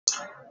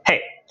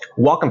Hey,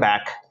 welcome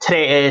back.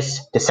 Today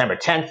is December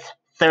 10th,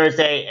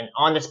 Thursday, and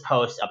on this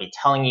post, I'll be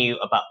telling you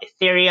about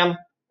Ethereum,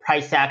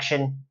 price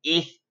action,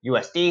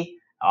 ETHUSD.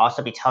 I'll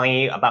also be telling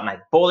you about my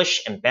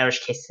bullish and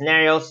bearish case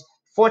scenarios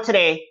for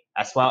today,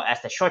 as well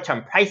as the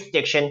short-term price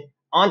prediction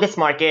on this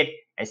market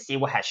and see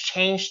what has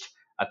changed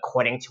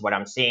according to what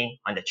I'm seeing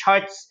on the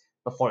charts.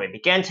 Before we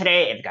begin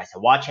today, if you guys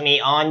are watching me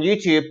on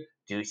YouTube,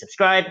 do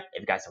subscribe.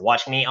 If you guys are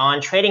watching me on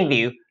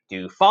TradingView,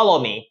 do follow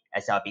me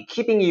as I'll be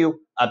keeping you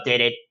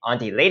updated on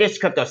the latest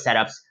crypto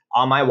setups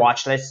on my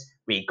watch list,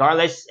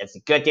 regardless if it's a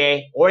good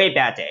day or a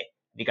bad day.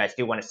 If you guys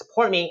do want to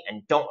support me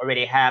and don't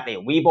already have a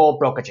Webull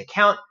brokerage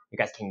account, you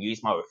guys can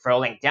use my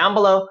referral link down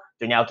below.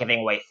 They're now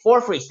giving away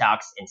 4 free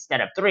stocks instead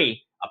of 3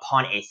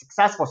 upon a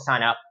successful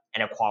sign up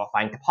and a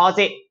qualifying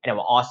deposit, and it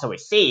will also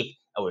receive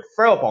a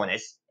referral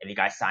bonus if you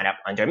guys sign up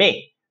under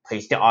me.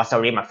 Please do also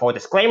read my full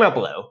disclaimer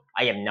below.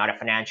 I am not a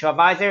financial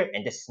advisor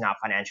and this is not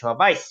financial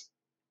advice.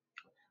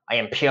 I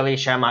am purely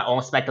sharing my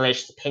own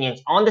speculations,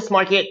 opinions on this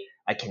market.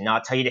 I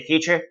cannot tell you the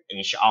future, and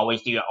you should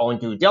always do your own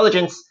due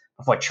diligence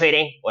before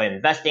trading or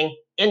investing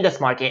in this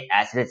market,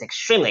 as it is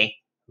extremely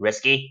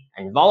risky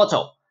and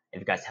volatile. If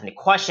you guys have any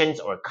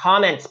questions or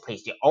comments,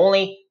 please do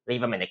only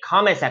leave them in the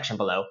comment section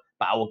below,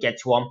 but I will get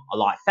to them a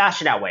lot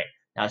faster that way.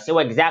 Now, see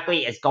what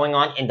exactly is going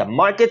on in the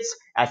markets.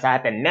 As I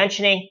have been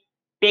mentioning,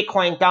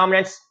 Bitcoin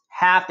dominance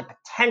have the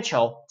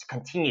potential to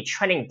continue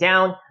trending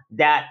down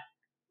that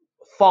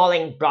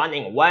falling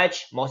broadening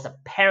wedge, most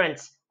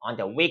apparent on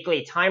the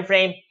weekly time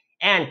frame,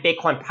 and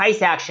Bitcoin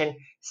price action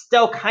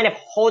still kind of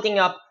holding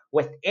up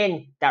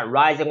within that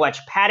rising wedge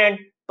pattern,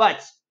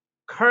 but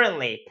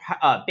currently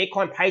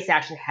Bitcoin price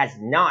action has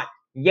not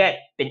yet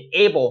been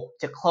able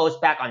to close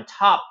back on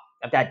top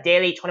of that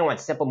daily 21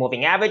 simple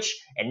moving average,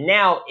 and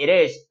now it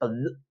is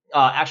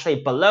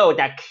actually below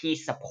that key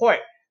support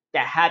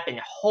that had been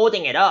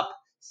holding it up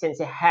since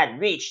it had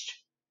reached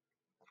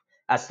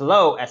as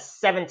low as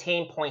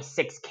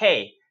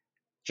 17.6K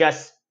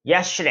just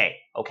yesterday.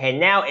 Okay,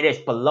 now it is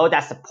below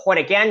that support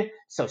again,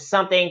 so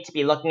something to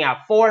be looking out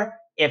for.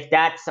 If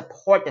that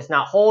support does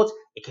not hold,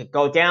 it could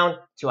go down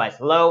to as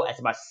low as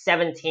about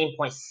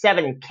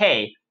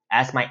 17.7K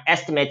as my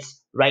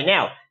estimates right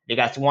now. If you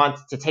guys want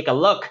to take a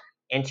look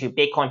into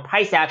Bitcoin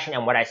price action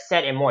and what I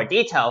said in more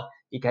detail,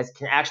 you guys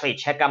can actually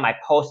check out my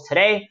post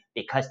today,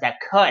 because that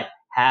could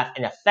have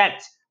an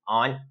effect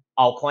on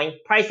altcoin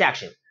price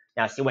action.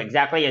 Now, see what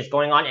exactly is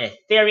going on in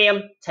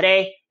Ethereum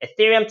today.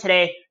 Ethereum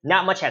today,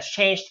 not much has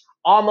changed,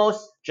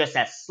 almost just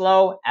as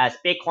slow as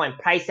Bitcoin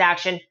price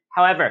action.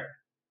 However,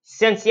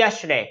 since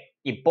yesterday,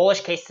 the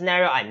bullish case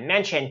scenario I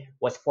mentioned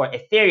was for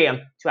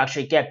Ethereum to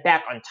actually get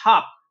back on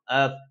top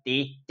of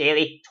the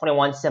daily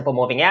 21 simple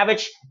moving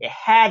average. It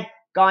had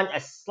gone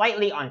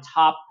slightly on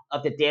top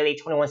of the daily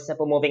 21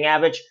 simple moving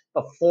average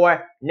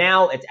before.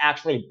 Now it's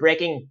actually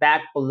breaking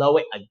back below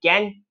it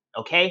again.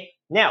 Okay,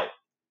 now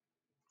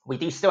we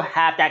do still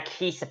have that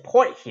key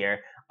support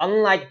here,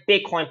 unlike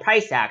Bitcoin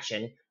price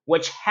action,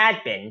 which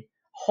had been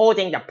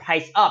holding the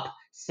price up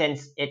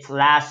since its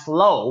last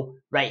low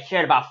right here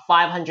at about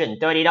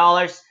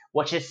 $530,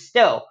 which is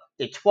still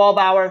the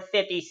 12-hour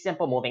 50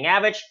 simple moving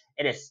average.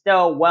 It is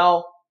still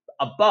well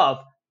above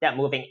that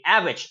moving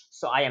average,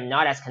 so I am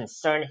not as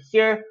concerned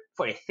here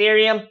for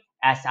Ethereum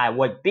as I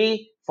would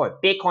be for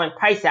Bitcoin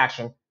price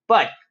action,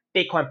 but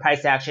Bitcoin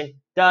price action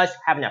does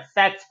have an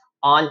effect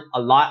on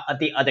a lot of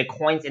the other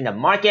coins in the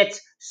market,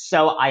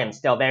 so I am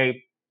still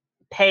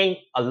paying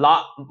a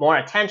lot more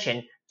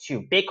attention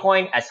to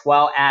Bitcoin as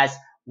well as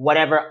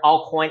whatever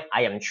altcoin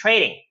I am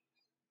trading.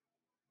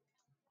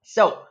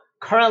 So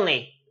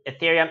currently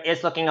Ethereum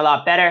is looking a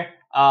lot better,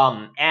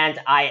 and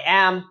I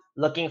am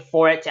looking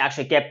for it to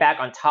actually get back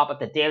on top of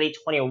the daily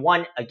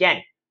 21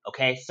 again.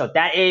 Okay, so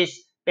that is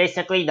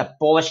basically the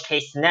bullish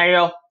case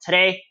scenario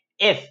today.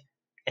 If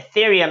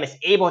Ethereum is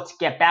able to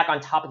get back on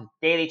top of the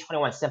daily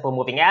 21 simple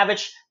moving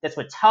average, this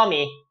would tell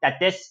me that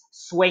this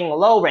swing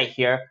low right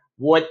here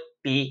would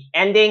be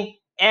ending,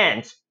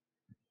 and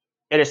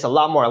it is a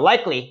lot more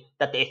likely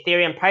that the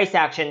Ethereum price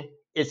action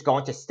is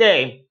going to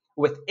stay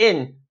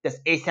within this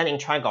ascending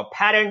triangle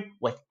pattern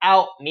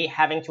without me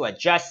having to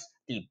adjust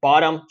the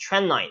bottom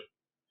trend line.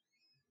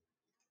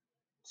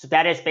 So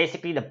that is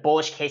basically the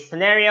bullish case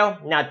scenario.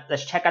 Now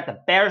let's check out the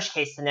bearish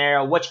case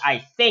scenario, which I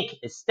think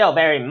is still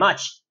very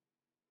much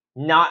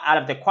not out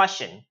of the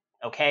question.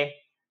 Okay,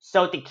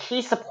 so the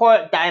key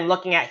support that I'm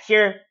looking at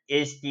here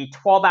is the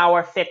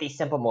 12-hour 50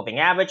 simple moving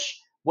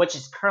average, which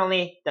is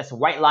currently this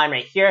white line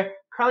right here,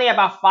 currently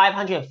about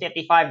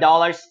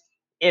 $555.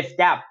 If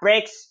that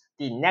breaks,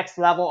 the next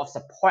level of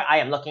support I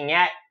am looking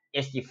at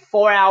is the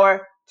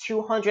 4-hour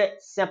 200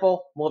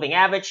 simple moving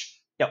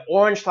average, the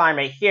orange line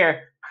right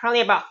here,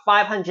 currently about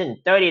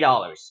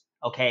 $530.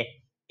 Okay,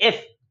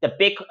 if the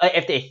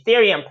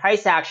Ethereum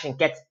price action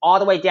gets all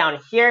the way down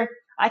here,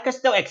 I could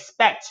still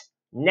expect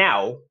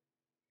now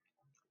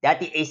that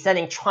the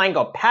ascending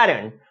triangle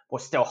pattern will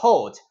still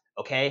hold,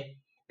 okay?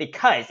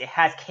 Because it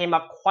has came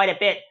up quite a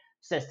bit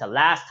since the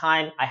last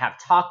time I have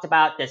talked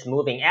about this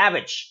moving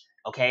average,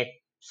 okay?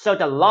 So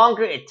the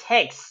longer it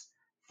takes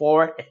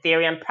for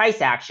Ethereum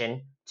price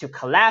action to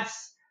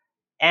collapse,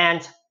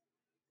 and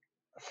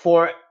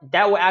for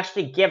that will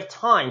actually give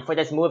time for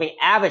this moving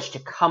average to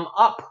come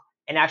up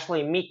and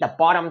actually meet the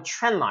bottom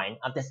trend line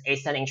of this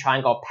ascending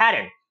triangle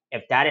pattern.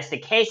 If that is the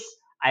case,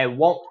 I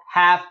won't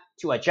have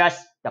to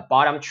adjust the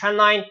bottom trend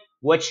line,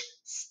 which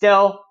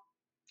still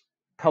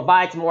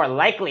provides more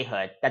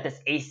likelihood that this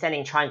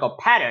ascending triangle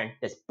pattern,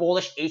 this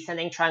bullish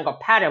ascending triangle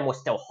pattern, will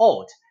still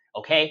hold.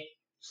 Okay,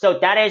 so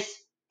that is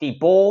the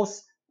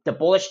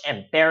bullish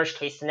and bearish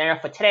case scenario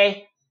for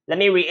today. Let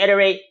me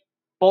reiterate: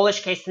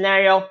 bullish case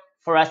scenario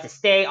for us to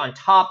stay on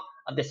top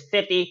of this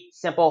 50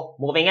 simple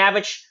moving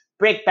average,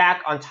 break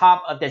back on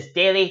top of this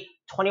daily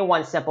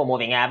 21 simple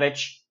moving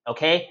average.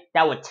 Okay,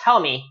 that would tell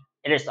me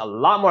it is a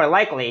lot more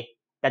likely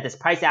that this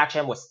price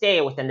action will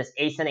stay within this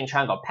ascending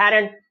triangle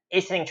pattern.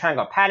 Ascending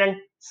triangle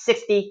pattern,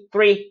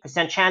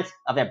 63% chance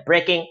of it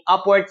breaking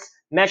upwards.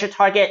 Measure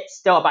target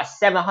still about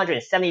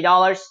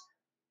 $770.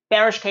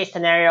 Bearish case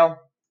scenario,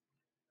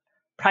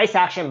 price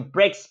action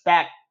breaks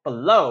back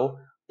below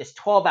this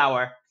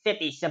 12-hour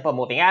 50 simple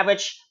moving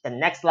average. The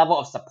next level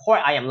of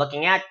support I am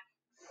looking at,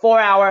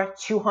 4-hour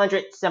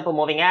 200 simple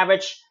moving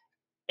average,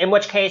 in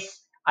which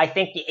case I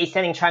think the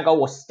ascending triangle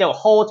will still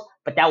hold,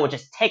 but that will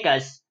just take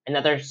us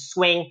another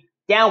swing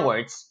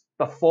downwards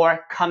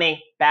before coming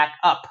back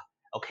up.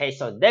 Okay,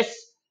 so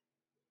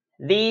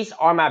these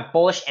are my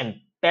bullish and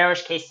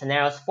bearish case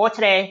scenarios for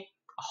today.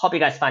 I hope you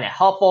guys find it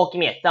helpful. Give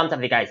me a thumbs up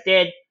if you guys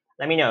did.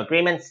 Let me know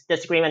agreements,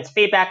 disagreements,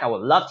 feedback. I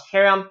would love to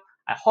hear them.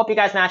 I hope you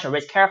guys manage your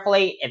risk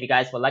carefully. If you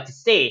guys would like to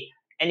see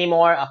any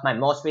more of my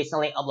most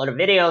recently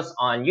uploaded videos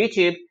on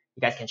YouTube,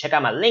 you guys can check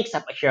out my links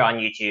up here on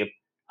YouTube.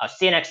 I'll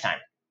see you next time.